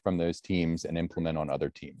collect from those teams and implement on other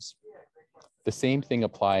teams? The same thing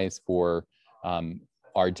applies for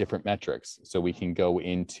our different metrics. So we can go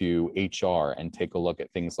into HR and take a look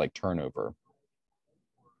at things like turnover.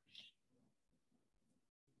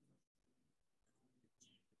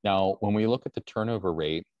 Now, when we look at the turnover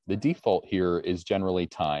rate, the default here is generally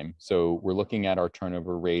time. So we're looking at our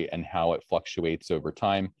turnover rate and how it fluctuates over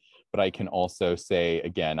time. But I can also say,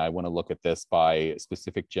 again, I want to look at this by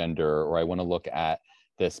specific gender, or I want to look at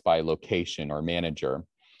this by location or manager.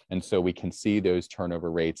 And so we can see those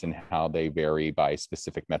turnover rates and how they vary by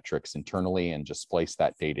specific metrics internally and just splice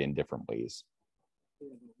that data in different ways.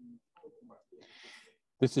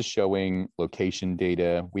 This is showing location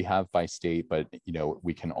data we have by state, but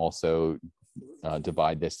we can also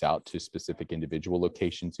divide this out to specific individual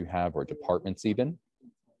locations you have, or departments even.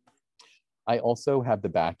 I also have the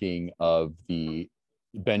backing of the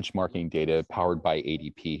benchmarking data powered by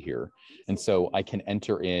ADP here. And so I can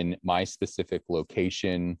enter in my specific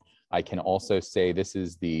location. I can also say this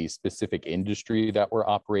is the specific industry that we're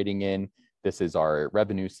operating in. This is our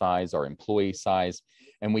revenue size, our employee size,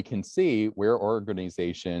 and we can see where our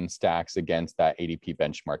organization stacks against that ADP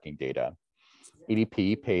benchmarking data.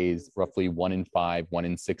 ADP pays roughly 1 in 5, 1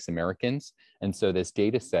 in 6 Americans. And so this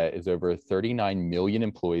data set is over 39 million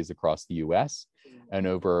employees across the US and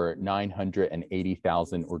over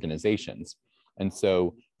 980,000 organizations. And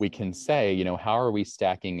so we can say, how are we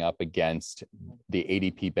stacking up against the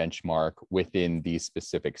ADP benchmark within these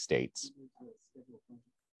specific states?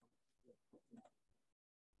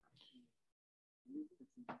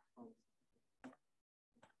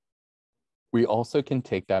 We also can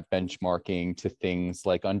take that benchmarking to things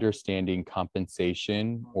like understanding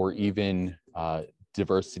compensation, or even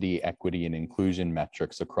diversity, equity, and inclusion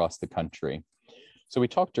metrics across the country. So we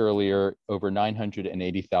talked earlier, over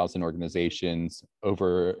 980,000 organizations,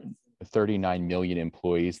 over 39 million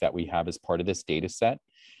employees that we have as part of this data set.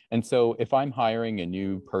 And so if I'm hiring a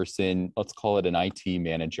new person, let's call it an IT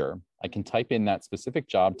manager, I can type in that specific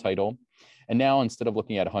job title. And now, instead of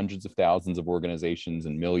looking at hundreds of thousands of organizations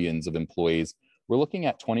and millions of employees, we're looking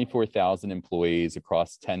at 24,000 employees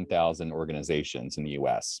across 10,000 organizations in the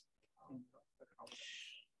US.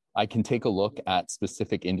 I can take a look at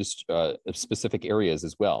specific specific areas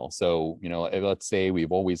as well. So, let's say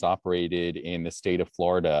we've always operated in the state of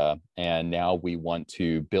Florida, and now we want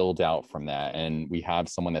to build out from that. And we have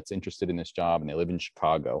someone that's interested in this job and they live in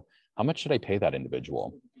Chicago. How much should I pay that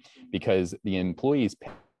individual? Because the employees'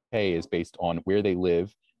 pay is based on where they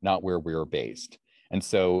live, not where we're based. And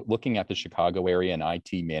so looking at the Chicago area and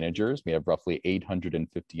IT managers, we have roughly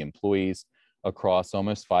 850 employees across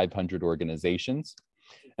almost 500 organizations.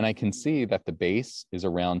 And I can see that the base is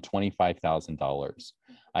around $25,000.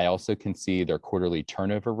 I also can see their quarterly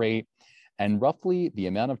turnover rate and roughly the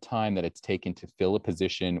amount of time that it's taken to fill a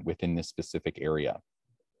position within this specific area.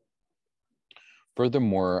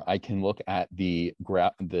 Furthermore, I can look at the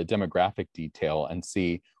demographic detail and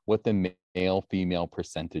see what the male-female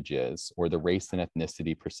percentage is, or the race and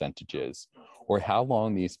ethnicity percentages, or how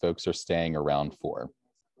long these folks are staying around for.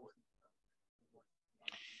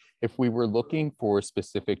 If we were looking for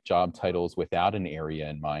specific job titles without an area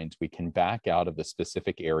in mind, we can back out of the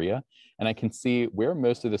specific area, and I can see where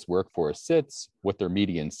most of this workforce sits, what their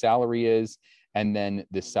median salary is, and then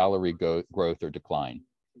the salary growth or decline.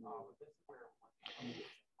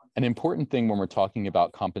 An important thing when we're talking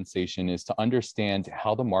about compensation is to understand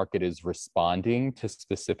how the market is responding to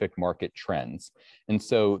specific market trends. And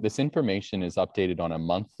so this information is updated on a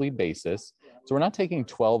monthly basis. So we're not taking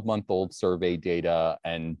 12-month-old survey data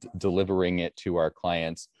and delivering it to our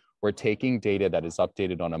clients. We're taking data that is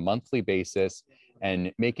updated on a monthly basis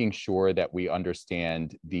and making sure that we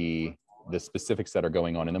understand the specifics that are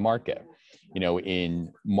going on in the market.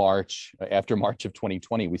 In March, after March of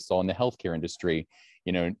 2020, we saw in the healthcare industry,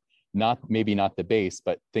 maybe not the base,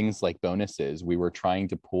 but things like bonuses. We were trying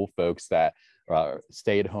to pull folks that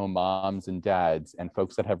stay-at-home moms and dads, and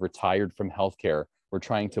folks that have retired from healthcare. We're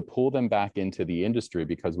trying to pull them back into the industry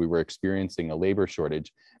because we were experiencing a labor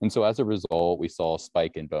shortage. And so as a result, we saw a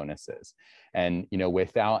spike in bonuses. And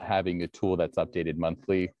without having a tool that's updated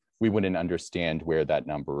monthly, we wouldn't understand where that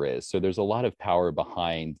number is. So there's a lot of power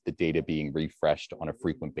behind the data being refreshed on a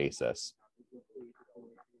frequent basis.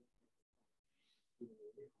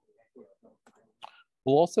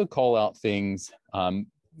 We'll also call out things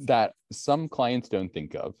that some clients don't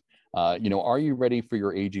think of. Are you ready for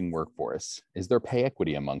your aging workforce? Is there pay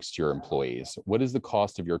equity amongst your employees? What is the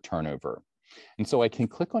cost of your turnover? And so I can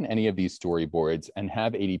click on any of these storyboards and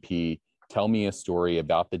have ADP tell me a story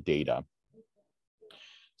about the data.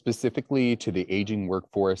 Specifically to the aging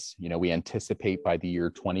workforce, we anticipate by the year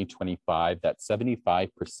 2025 that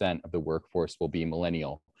 75% of the workforce will be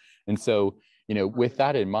millennial. And so, with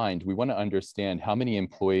that in mind, we want to understand how many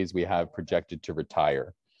employees we have projected to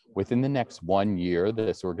retire. Within the next 1 year,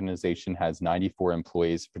 this organization has 94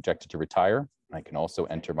 employees projected to retire. I can also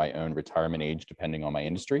enter my own retirement age depending on my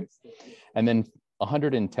industry. And then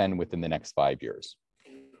 110 within the next 5 years.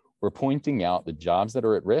 We're pointing out the jobs that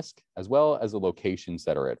are at risk, as well as the locations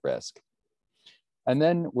that are at risk. And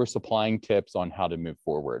then we're supplying tips on how to move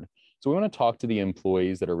forward. So we want to talk to the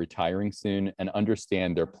employees that are retiring soon and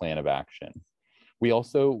understand their plan of action. We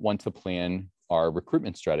also want to plan our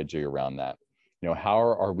recruitment strategy around that. How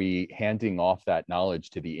are we handing off that knowledge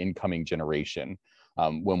to the incoming generation?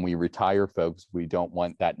 When we retire folks, we don't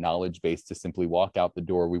want that knowledge base to simply walk out the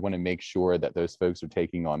door. We want to make sure that those folks are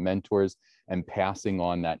taking on mentors and passing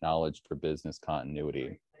on that knowledge for business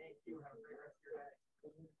continuity.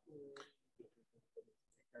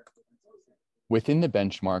 Within the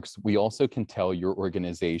benchmarks, we also can tell your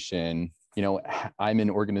organization, I'm an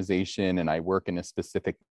organization and I work in a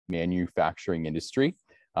specific manufacturing industry.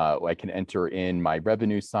 I can enter in my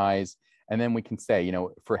revenue size, and then we can say,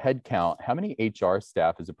 for headcount, how many HR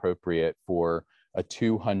staff is appropriate for a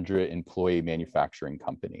 200 employee manufacturing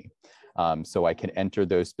company? So I can enter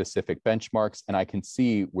those specific benchmarks and I can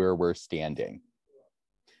see where we're standing.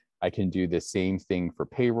 I can do the same thing for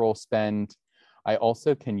payroll spend. I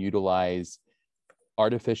also can utilize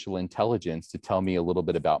artificial intelligence to tell me a little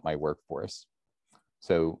bit about my workforce.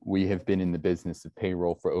 So we have been in the business of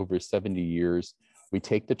payroll for over 70 years. We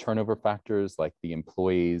take the turnover factors like the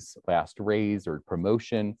employee's last raise or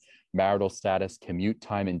promotion, marital status, commute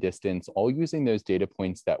time and distance, all using those data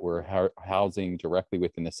points that we're housing directly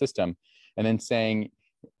within the system, and then saying,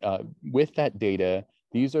 with that data,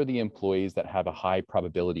 these are the employees that have a high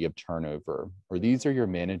probability of turnover, or these are your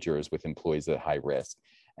managers with employees at high risk,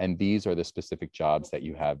 and these are the specific jobs that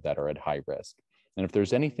you have that are at high risk. And if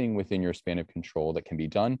there's anything within your span of control that can be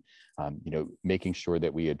done, making sure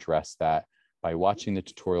that we address that by watching the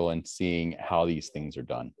tutorial and seeing how these things are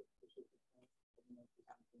done.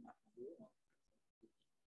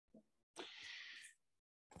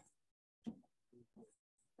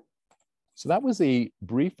 So that was a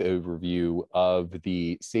brief overview of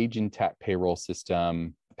the Sage Intacct Payroll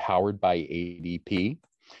system powered by ADP.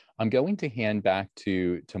 I'm going to hand back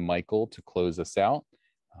to Michael to close us out.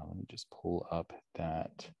 Let me just pull up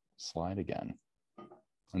that slide again.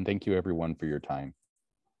 And thank you everyone for your time.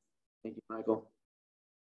 Thank you, Michael.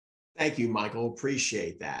 Thank you, Michael.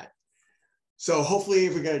 Appreciate that. So hopefully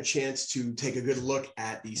we got a chance to take a good look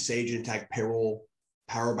at the Sage Intacct Payroll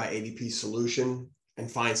powered by ADP solution and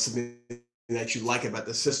find something that you like about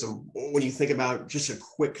the system. When you think about just a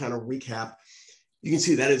quick kind of recap, you can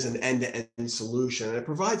see that is an end-to-end solution, and it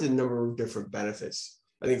provides a number of different benefits.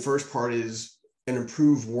 I think first part is an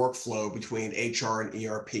improved workflow between HR and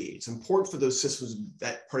ERP. It's important for those systems,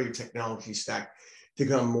 that part of your technology stack, to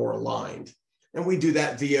become more aligned. And we do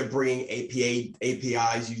that via bringing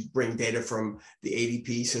APIs. You bring data from the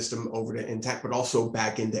ADP system over to Intacct, but also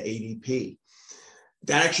back into ADP.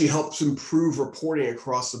 That actually helps improve reporting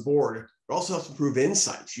across the board. It also helps improve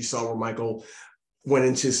insights. You saw where Michael went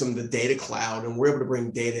into some of the data cloud, and we're able to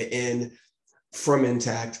bring data in from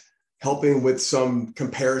Intacct, helping with some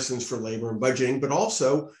comparisons for labor and budgeting, but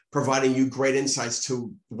also providing you great insights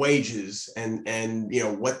to wages and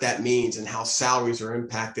what that means and how salaries are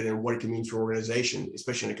impacted and what it can mean for your organization,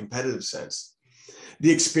 especially in a competitive sense.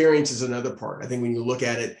 The experience is another part. I think when you look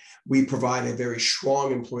at it, we provide a very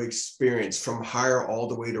strong employee experience from hire all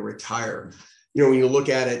the way to retire. When you look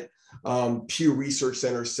at it, Pew Research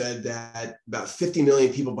Center said that about 50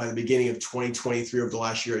 million people by the beginning of 2023 over the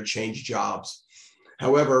last year had changed jobs.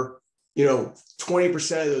 However,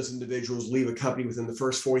 20% of those individuals leave a company within the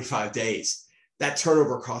first 45 days. That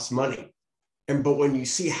turnover costs money. But when you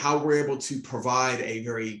see how we're able to provide a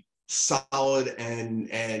very solid and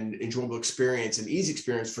enjoyable experience and easy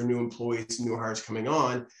experience for new employees, new hires coming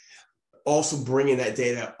on, also bringing that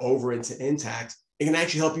data over into Intacct, it can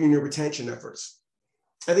actually help you in your retention efforts.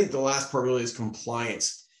 I think the last part really is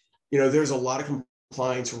compliance. There's a lot of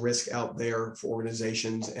compliance risk out there for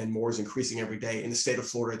organizations, and more is increasing every day. In the state of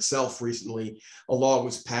Florida itself, recently, a law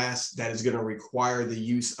was passed that is going to require the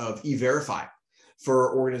use of E-Verify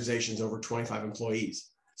for organizations over 25 employees.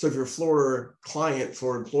 So if you're a Florida client,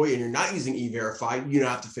 Florida employee, and you're not using E-Verify, you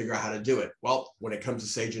have to figure out how to do it. Well, when it comes to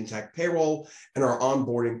Sage Intacct Payroll and our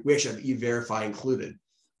onboarding, we actually have E-Verify included.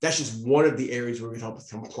 That's just one of the areas where we can help with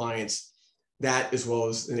compliance, that as well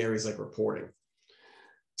as in areas like reporting.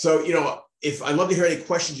 So, if I'd love to hear any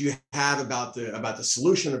questions you have about the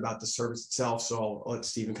solution, about the service itself. So I'll let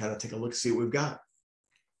Stephen kind of take a look, see what we've got.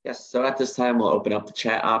 Yes, so at this time, we'll open up the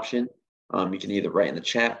chat option. You can either write in the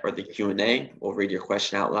chat or the Q&A. We'll read your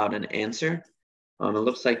question out loud and answer. It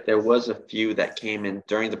looks like there was a few that came in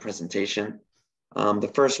during the presentation.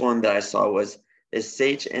 The first one that I saw was, is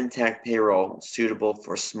Sage Intacct Payroll suitable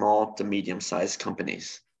for small to medium-sized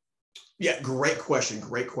companies? Yeah, great question.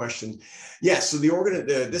 Great question. Yeah, so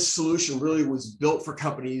this solution really was built for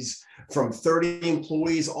companies from 30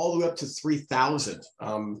 employees all the way up to 3,000.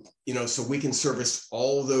 So we can service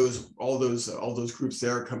all those groups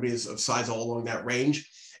there, companies of size all along that range,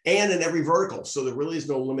 and in every vertical. So there really is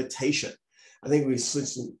no limitation. I think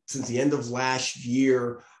since the end of last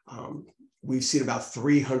year, we've seen about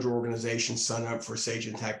 300 organizations sign up for Sage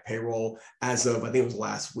Intacct Payroll as of, I think it was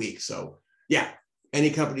last week. So yeah. Any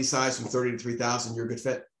company size from 30 to 3,000, you're a good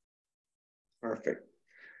fit. Perfect.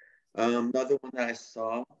 Another one that I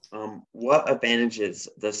saw, what advantages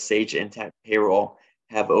does Sage Intacct Payroll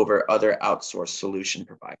have over other outsourced solution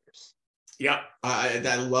providers? Yeah,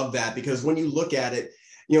 I love that, because when you look at it,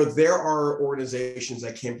 there are organizations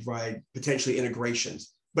that can provide potentially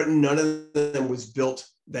integrations, but none of them was built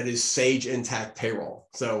that is Sage Intacct Payroll.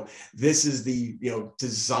 So this is the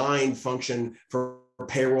design function for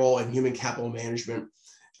payroll and human capital management,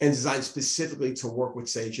 and designed specifically to work with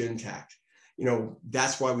Sage Intacct.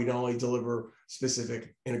 That's why we not only deliver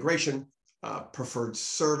specific integration, preferred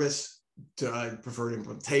service, preferred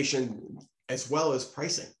implementation, as well as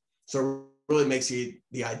pricing. So it really makes it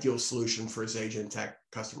the ideal solution for Sage Intacct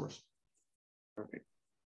customers. Perfect.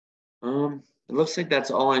 It looks like that's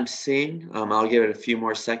all I'm seeing. I'll give it a few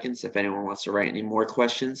more seconds if anyone wants to write any more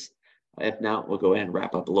questions. If not, we'll go ahead and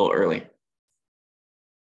wrap up a little early.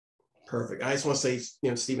 Perfect. I just want to say,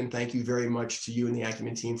 Stephen, thank you very much to you and the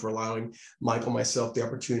Acumen team for allowing Michael and myself the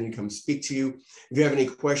opportunity to come speak to you. If you have any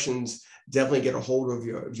questions, definitely get a hold of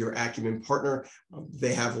your Acumen partner.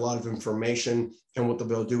 They have a lot of information, and what they'll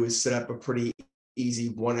be able to do is set up a pretty easy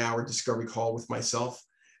 1-hour discovery call with myself,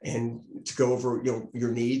 and to go over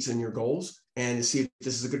your needs and your goals, and to see if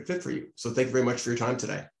this is a good fit for you. So thank you very much for your time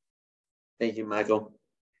today. Thank you, Michael.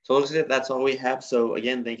 So it looks like that's all we have. So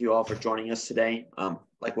again, thank you all for joining us today.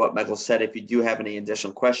 Like what Michael said, if you do have any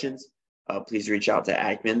additional questions, please reach out to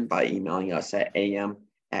Acumen by emailing us at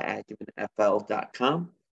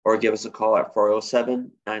am@acumenfl.com, or give us a call at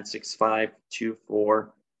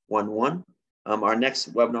 407-965-2411. Our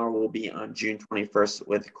next webinar will be on June 21st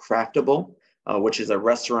with Craftable, which is a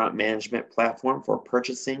restaurant management platform for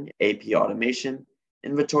purchasing, AP automation,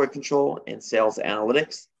 inventory control, and sales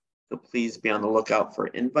analytics. So please be on the lookout for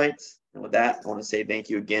invites. And with that, I want to say thank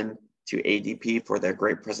you again to ADP for their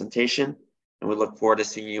great presentation. And we look forward to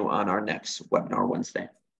seeing you on our next webinar Wednesday.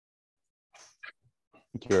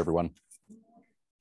 Thank you, everyone.